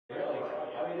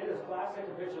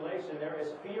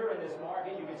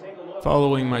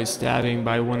Following my stabbing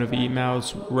by one of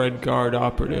email's Red Guard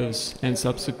operatives and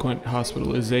subsequent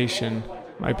hospitalization,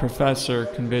 my professor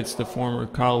convinced a former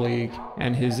colleague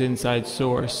and his inside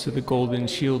source to the Golden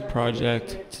Shield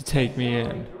Project to take me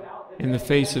in. In the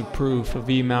face of proof of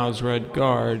email's Red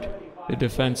Guard, the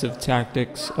defensive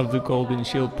tactics of the Golden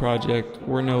Shield Project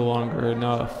were no longer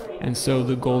enough, and so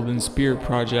the Golden Spear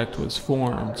Project was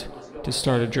formed to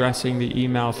start addressing the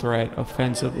email threat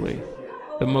offensively.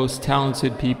 The most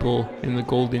talented people in the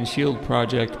Golden Shield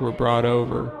Project were brought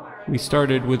over. We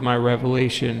started with my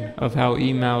revelation of how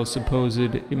email's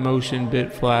supposed emotion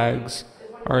bit flags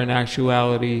are in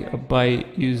actuality a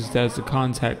byte used as a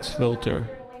context filter,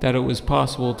 that it was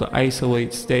possible to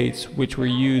isolate states which were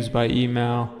used by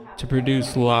email to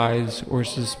produce lies or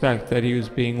suspect that he was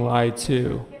being lied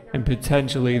to, and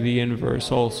potentially the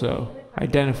inverse also,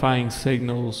 identifying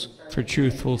signals for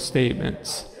truthful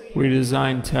statements. We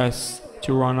designed tests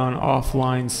to run on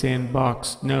offline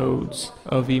sandboxed nodes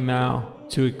of email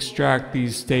to extract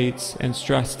these states and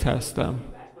stress test them.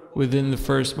 Within the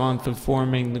first month of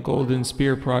forming the Golden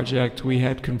Spear Project, we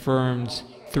had confirmed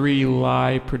 3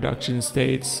 lie production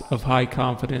states of high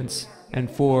confidence and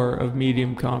 4 of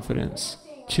medium confidence,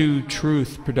 2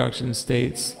 truth production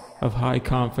states of high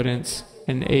confidence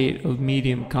and 8 of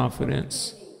medium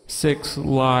confidence, 6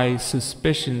 lie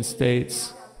suspicion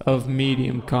states of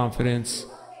medium confidence,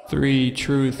 3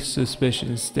 truth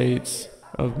suspicion states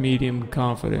of medium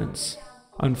confidence.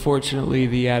 Unfortunately,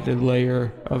 the added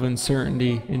layer of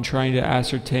uncertainty in trying to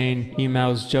ascertain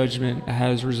email's judgment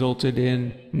has resulted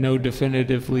in no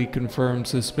definitively confirmed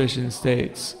suspicion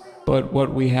states. But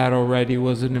what we had already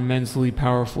was an immensely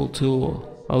powerful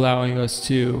tool, allowing us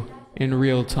to, in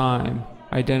real time,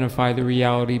 identify the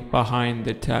reality behind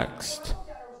the text.